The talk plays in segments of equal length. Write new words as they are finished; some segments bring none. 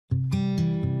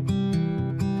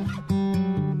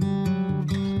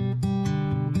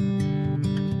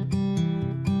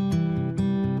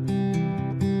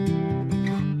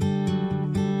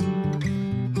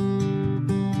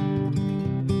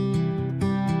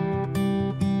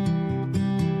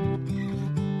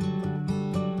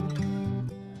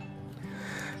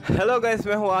Hello guys,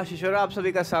 मैं हूँ आशीष और आप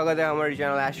सभी का स्वागत है हमारे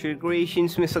चैनल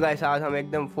ashvircreations में। सो गाइस, आज हम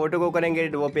एकदम फोटो को करेंगे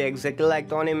वो पे exactly like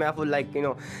Toni Mahfud, like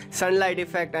sunlight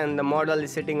effect and the model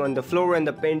is sitting on the floor and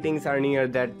the paintings are near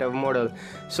that model.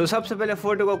 सो सबसे पहले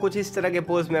फोटो को कुछ इस तरह के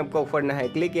पोज में आपको करना है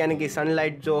क्लिक, यानी कि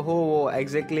सनलाइट जो हो वो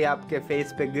एग्जैक्टली आपके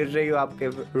फेस पे गिर रही हो आपके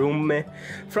रूम में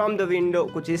फ्रॉम द विंडो।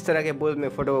 कुछ इस तरह के पोज में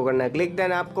फोटो को करना है क्लिक।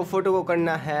 देन आपको फोटो को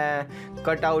करना है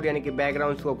कट आउट, यानी कि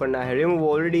बैकग्राउंड को करना है रिमूव।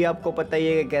 ऑलरेडी आपको पता ही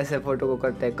है कि कैसे फोटो को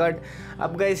करते हैं कट।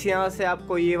 अब गाइस यहाँ से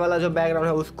आपको ये वाला जो बैकग्राउंड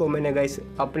है उसको मैंने गाइस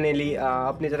अपने लिए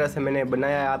अपनी तरह से मैंने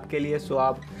बनाया है आपके लिए। सो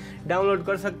आप डाउनलोड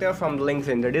कर सकते हो from links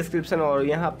in the description. और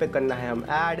यहाँ पे करना है हम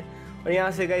ऐड, और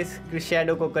यहाँ से गाइस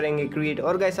शैडो को करेंगे क्रिएट।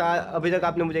 और गाइस अभी तक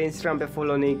आपने मुझे इंस्टाग्राम पे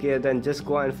फॉलो नहीं किया then just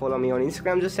go and follow me on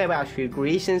Instagram just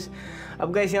ashvircreations।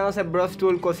 अब गाइस यहाँ से ब्रश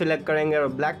टूल को सिलेक्ट करेंगे और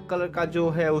ब्लैक कलर का जो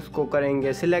है उसको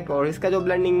करेंगे सिलेक्ट, और इसका जो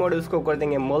ब्लेंडिंग मोड है उसको कर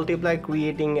देंगे multiply,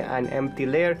 creating an empty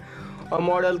layer. और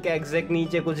मॉडल के एग्जैक्ट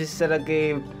नीचे कुछ इस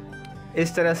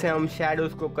तरह से हम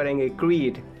शैडोज को करेंगे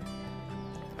क्रिएट।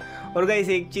 और गाइस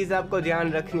एक चीज़ आपको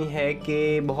ध्यान रखनी है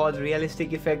कि बहुत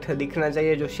रियलिस्टिक इफेक्ट दिखना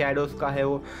चाहिए जो शैडोज़ का है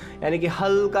वो, यानी कि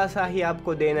हल्का सा ही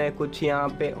आपको देना है कुछ यहाँ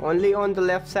पे only on the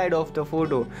left side of the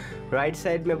photo. Right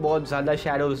side में बहुत ज़्यादा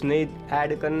शैडोज़ नहीं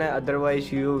ऐड करना है,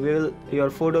 otherwise your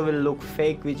photo will look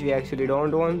fake which we actually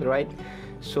don't want, right.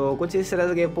 सो कुछ इस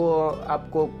तरह के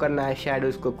आपको करना है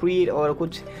शैडोज़ को क्रिएट, और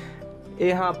कुछ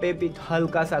यहाँ पे भी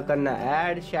हल्का सा करना है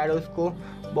ऐड शैडोज़ को,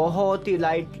 बहुत ही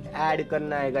लाइट ऐड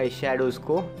करना है गाइस शैडोज़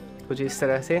को कुछ इस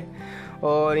तरह से।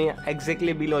 और यहाँ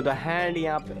एग्जैक्टली बिलो द हैंड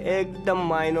यहाँ पे एकदम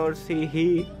माइनर सी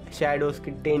ही शैडोज़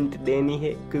की टिंट देनी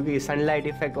है क्योंकि सनलाइट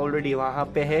इफेक्ट ऑलरेडी वहाँ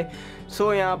पे है।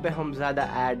 सो यहाँ पे हम ज़्यादा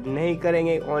ऐड नहीं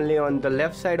करेंगे, only on the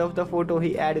left side of the photo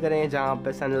he add करेंगे जहाँ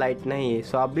पे सनलाइट नहीं है।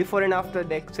 सो आप बिफोर एंड आफ्टर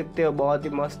देख सकते हो, बहुत ही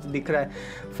मस्त दिख रहा है।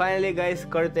 फाइनली गाइस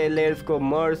करते हैं लेयर्स को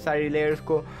मर्ज, सारी लेयर्स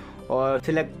को, और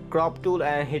select crop tool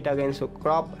and hit again, so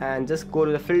crop and just go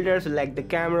to the filter, select the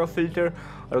camera filter।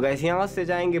 और गाइस यहाँ से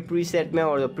जाएंगे प्रीसेट में,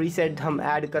 और जो प्रीसेट हम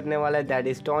ऐड करने वाला है that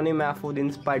is Toni Mahfud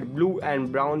inspired blue and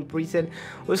brown preset.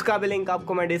 उसका भी लिंक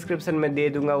आपको मैं डिस्क्रिप्शन में दे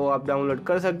दूंगा, वो आप डाउनलोड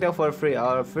कर सकते हो फॉर फ्री।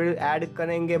 और फिर ऐड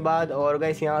करेंगे बाद, और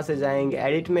गाइस यहाँ से जाएंगे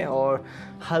एडिट में, और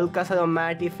हल्का सा जो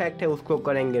मैट इफेक्ट है उसको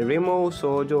करेंगे रिमूव।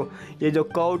 सो जो ये जो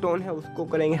कर्व टोन है उसको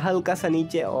करेंगे हल्का सा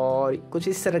नीचे, और कुछ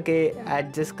इस तरह के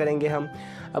एडजस्ट करेंगे हम।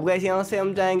 अब गाइस यहाँ से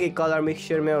हम जाएंगे कलर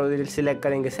मिक्सचर में और सिलेक्ट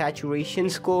करेंगे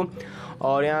सैचुरेशंस को,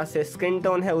 और यहाँ से स्किन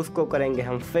टोन है उसको करेंगे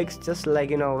हम fix, just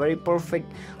like very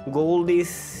perfect gold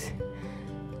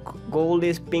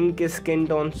is pink skin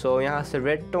tone. सो यहाँ से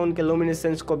रेड टोन के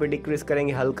लुमिनेसेंस को भी डिक्रीज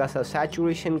करेंगे हल्का सा,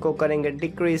 सैचुरेशन को करेंगे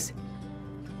डिक्रीज,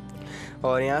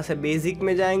 और यहाँ से बेसिक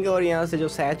में जाएंगे और यहाँ से जो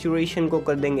सैचुरेशन को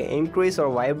कर देंगे इंक्रीज, और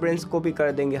वाइब्रेंस को भी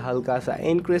कर देंगे हल्का सा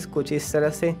इंक्रीज कुछ इस तरह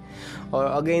से। और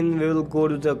again we will go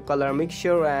to the colour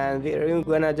mixture and we are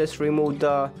gonna just remove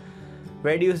the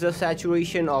reduce the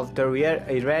saturation of the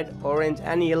red, orange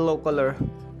and yellow color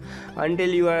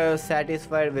until you are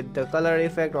satisfied with the color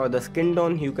effect or the skin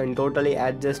tone. You can totally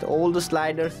adjust all the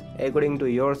sliders according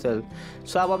to yourself.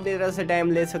 So आप अपनी तरह से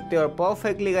time ले सकते हो। और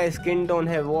perfectly का skin tone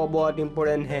है वो बहुत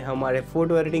इंपॉर्टेंट है हमारे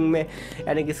फोटो एडिटिंग में,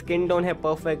 यानी कि स्किन टोन है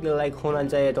परफेक्टली लाइक होना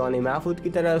चाहिए Toni Mahfud की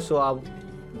तरह। सो आप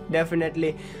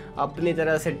डेफिनेटली अपनी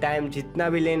तरह से टाइम जितना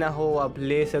भी लेना हो आप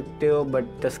ले सकते हो, but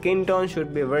the skin tone should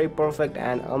be very perfect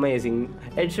and amazing.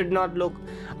 It should not look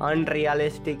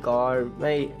unrealistic और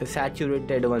very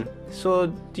saturated one. So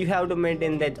you have to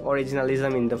maintain that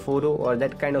ओरिजिनलिज्म in the photo और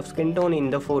that kind of skin tone in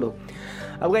the photo.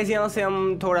 अब guys यहाँ से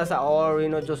हम थोड़ा सा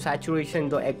और जो सैचुरेशन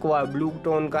जो एक्वा ब्लू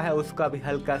टोन का है उसका भी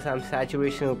हल्का सा हम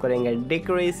सैचुरेशन करेंगे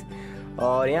डिक्रीज,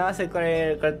 और यहाँ से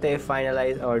करते हैं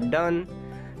फाइनलाइज और डन।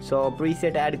 सो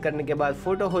प्रीसेट ऐड करने के बाद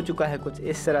फोटो हो चुका है कुछ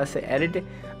इस तरह से एडिट।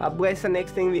 अब guys the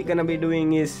next thing we can be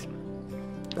doing is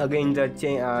again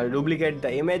duplicate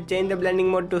the image, change the blending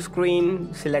mode to screen,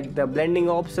 select the blending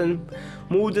option,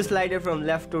 move the slider from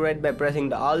left to right by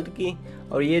pressing the alt key।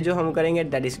 और ये जो हम करेंगे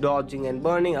that is dodging and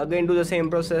burning, again do the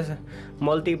same process,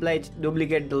 multiply,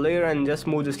 duplicate the layer and just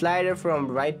move the slider from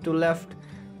right to left,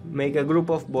 make a group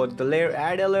of both the layer,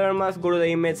 add a layer mask, go to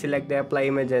the image, select the apply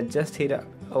image and just hit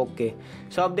okay.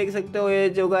 सो आप देख सकते हो ये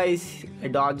जो guys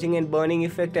dodging and burning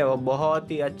effect है वो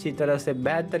बहुत ही अच्छी तरह से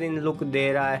बेहतरीन लुक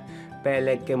दे रहा है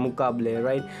पहले के मुकाबले,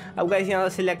 राइट। अब गाइस यहाँ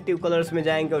सिलेक्टिव कलर्स में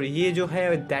जाएंगे, और ये जो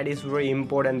है that is very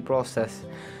important process.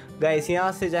 Guys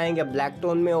यहाँ से जाएंगे ब्लैक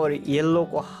टोन में और येलो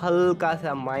को हल्का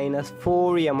सा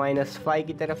 -4 या -5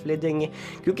 की तरफ ले जाएंगे,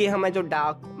 क्योंकि हमें जो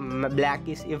डार्क ब्लैक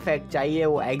इफेक्ट चाहिए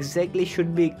वो exactly should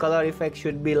be colour effect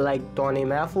should be like Toni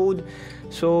Mahfud।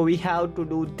 So we have to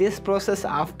do this process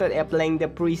after applying the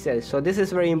preset, so this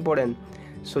is very important।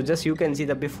 So just you can see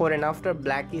the before and after.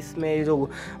 Black इसमें जो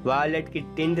violet की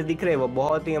tint दिख रहे हैं वो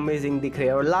बहुत ही amazing दिख रहे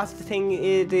हैं। और last thing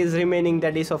it is remaining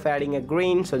that is of adding a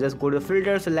green. So just go to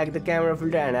filter, select the camera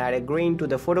filter and add a green to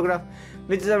the photograph,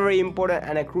 which is a very important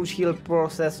and a crucial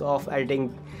process of editing,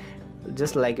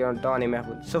 just like your Toni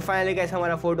Mahfud. So finally guys,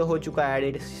 हमारा photo हो चुका है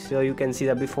edit, so you can see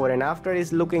the before and after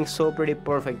is looking so pretty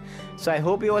perfect. So I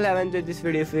hope you all have enjoyed this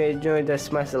video. If you enjoyed,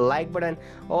 just smash the like button,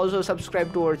 also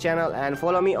subscribe to our channel and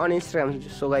follow me on Instagram.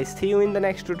 So guys, see you in the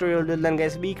next tutorial. Till then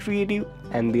guys, be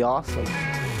creative and be awesome.